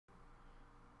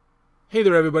Hey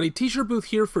there everybody, T-shirt booth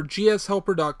here for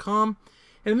GSHelper.com,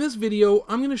 and in this video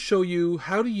I'm going to show you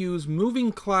how to use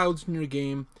moving clouds in your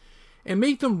game and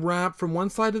make them wrap from one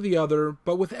side to the other,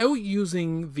 but without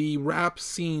using the wrap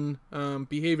scene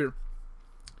behavior,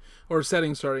 or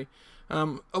setting, sorry. A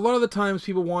lot of the times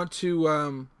people want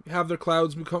to have their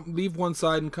clouds leave one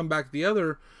side and come back the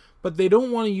other, but they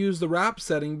don't want to use the wrap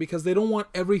setting because they don't want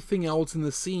everything else in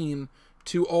the scene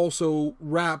to also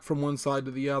wrap from one side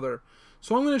to the other.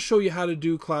 So I'm going to show you how to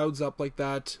do clouds up like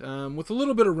that with a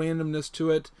little bit of randomness to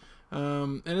it,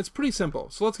 and it's pretty simple.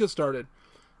 So let's get started.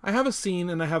 I have a scene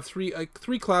and I have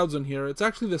three clouds on here. It's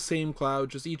actually the same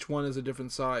cloud, just each one is a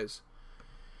different size.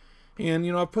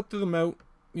 And I've put them out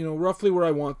roughly where I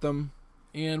want them,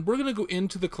 and we're going to go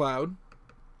into the cloud,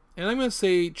 and I'm going to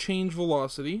say change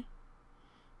velocity.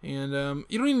 And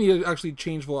you don't even need to actually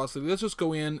change velocity. Let's just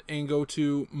go in and go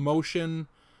to motion,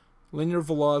 linear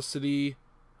velocity,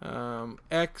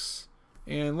 X,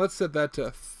 and let's set that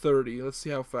to 30. Let's see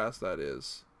how fast that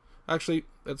is. Actually,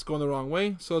 that's going the wrong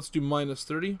way, so let's do minus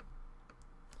 30.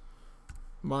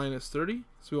 Minus 30.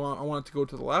 So I want it to go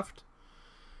to the left.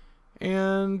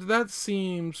 And that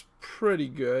seems pretty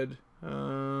good.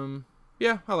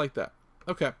 Yeah, I like that.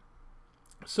 Okay.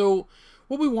 So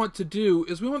what we want to do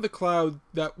is we want the cloud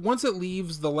that once it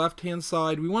leaves the left-hand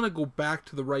side, we want to go back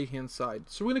to the right-hand side.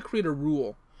 So we're going to create a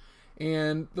rule.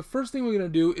 And the first thing we're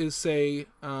going to do is say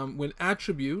when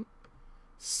attribute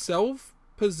self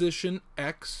position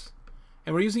X,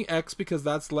 and we're using X because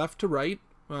that's left to right,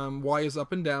 Y is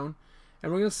up and down,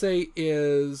 and we're going to say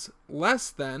is less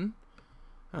than,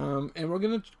 and we're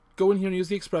going to go in here and use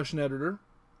the expression editor,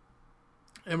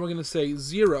 and we're going to say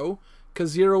 0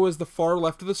 because 0 is the far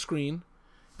left of the screen,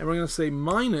 and we're going to say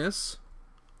minus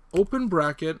open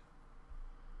bracket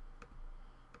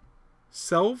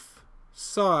self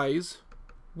size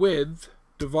width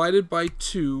divided by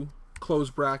 2 close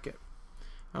bracket.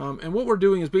 And what we're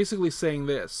doing is basically saying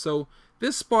this. So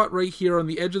this spot right here on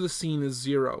the edge of the scene is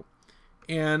 0.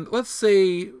 And let's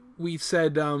say we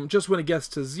said just when it gets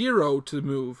to 0 to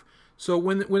move. So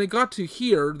when it got to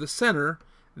here, the center,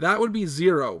 that would be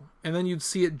 0. And then you'd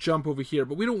see it jump over here.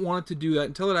 But we don't want it to do that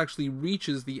until it actually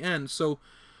reaches the end. So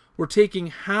we're taking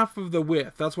half of the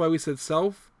width. That's why we said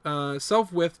self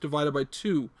width divided by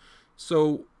 2.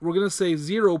 So we're going to say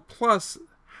 0 plus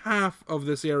half of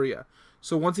this area.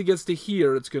 So once it gets to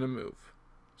here, it's going to move.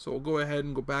 So we'll go ahead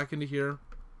and go back into here.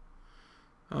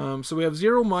 So we have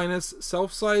 0 minus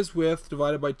self-size width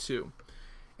divided by 2.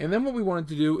 And then what we want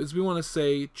to do is we want to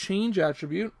say change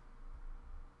attribute.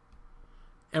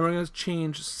 And we're going to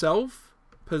change self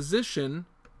position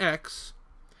X.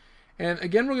 And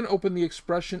again, we're going to open the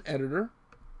expression editor.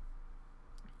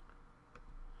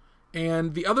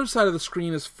 And the other side of the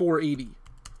screen is 480.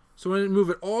 So we're going to move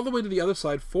it all the way to the other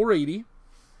side, 480.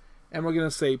 And we're going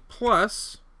to say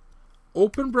plus,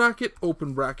 open bracket,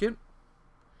 open bracket.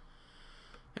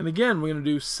 And again, we're going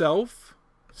to do self,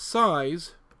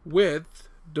 size, width,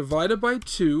 divided by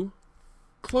 2,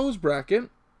 close bracket.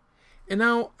 And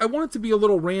now, I want it to be a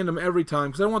little random every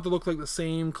time, because I don't want it to look like the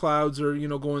same clouds are,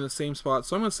 going in the same spot.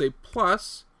 So I'm going to say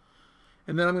plus,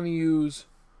 and then I'm going to use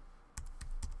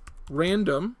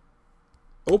random,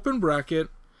 open bracket,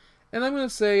 and I'm going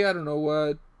to say, I don't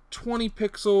know, 20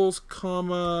 pixels,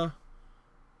 comma,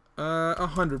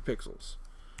 100 pixels.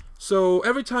 So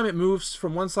every time it moves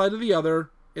from one side to the other,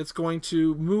 it's going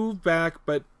to move back,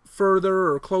 but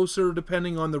further or closer,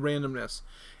 depending on the randomness.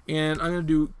 And I'm going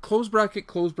to do close bracket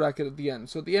at the end.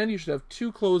 So at the end, you should have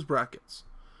 2 close brackets.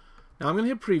 Now I'm going to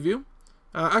hit preview.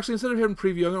 Actually, instead of hitting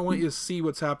preview, I'm going to want you to see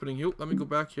what's happening here. Let me go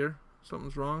back here.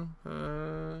 Something's wrong.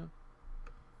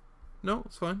 No,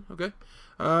 it's fine. Okay.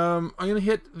 I'm going to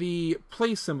hit the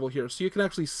play symbol here so you can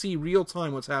actually see real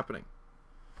time what's happening.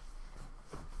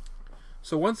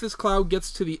 So once this cloud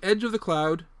gets to the edge of the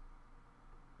cloud,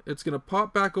 it's going to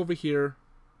pop back over here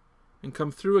and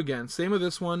come through again. Same with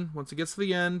this one. Once it gets to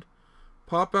the end,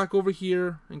 pop back over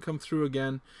here and come through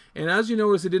again. And as you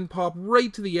notice, it didn't pop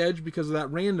right to the edge because of that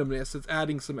randomness. It's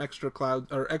adding some extra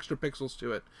cloud or extra pixels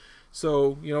to it.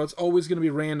 So, it's always going to be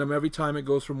random every time it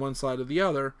goes from one side to the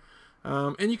other.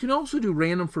 And you can also do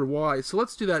random for Y. So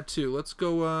let's do that too. Let's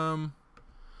go,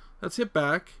 let's hit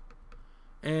back.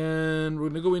 And we're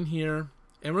going to go in here.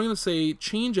 And we're going to say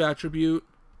change attribute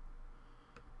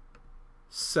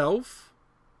self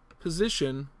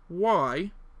position Y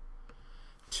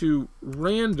to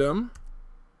random.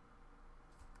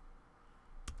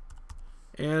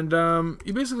 And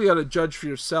you basically got to judge for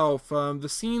yourself. The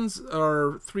scenes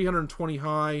are 320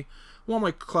 high. I want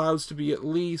my clouds to be at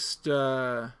least...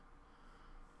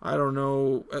 I don't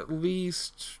know, at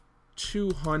least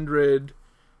 200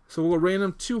 So we'll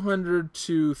random 200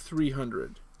 to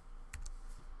 300.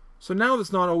 So now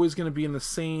that's not always going to be in the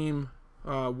same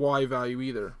Y value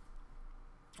either.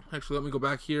 Actually, let me go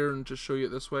back here and just show you it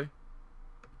this way.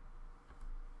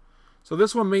 So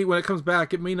this one may, when it comes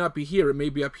back, it may not be here. It may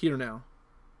be up here now.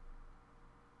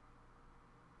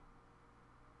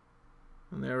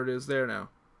 And there it is there now.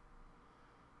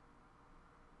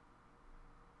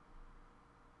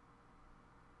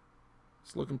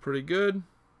 It's looking pretty good.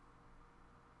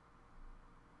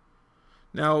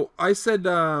 Now, I said,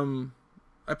 I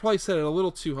probably set it a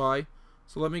little too high.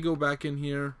 So let me go back in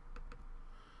here.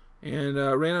 And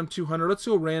random 200. Let's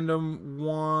do a random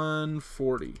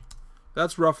 140.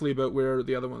 That's roughly about where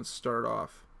the other ones start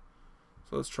off.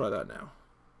 So let's try that now.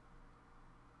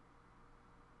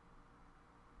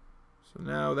 So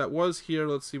now that was here.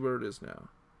 Let's see where it is now.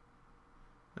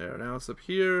 There, now it's up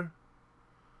here.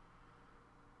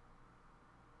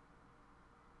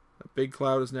 That big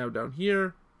cloud is now down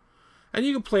here. And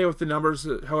you can play with the numbers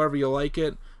however you like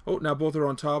it. Oh, now both are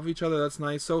on top of each other. That's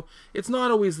nice. So it's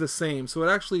not always the same. So it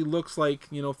actually looks like,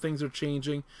 you know, things are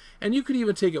changing. And you could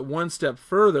even take it one step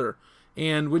further.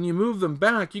 And when you move them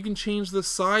back, you can change the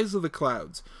size of the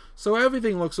clouds. So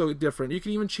everything looks so different. You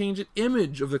can even change an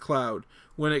image of the cloud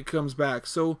when it comes back.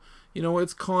 So, you know,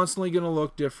 it's constantly going to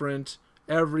look different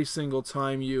every single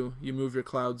time you move your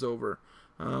clouds over.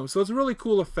 So it's a really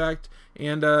cool effect,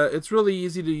 and it's really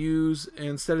easy to use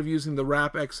instead of using the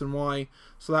wrap X and Y,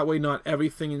 so that way not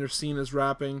everything in your scene is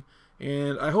wrapping.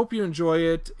 And I hope you enjoy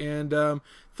it, and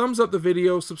thumbs up the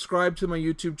video, subscribe to my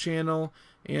YouTube channel,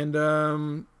 and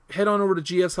head on over to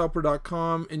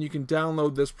GSHelper.com, and you can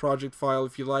download this project file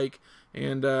if you like,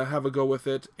 and have a go with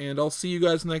it. And I'll see you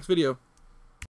guys in the next video.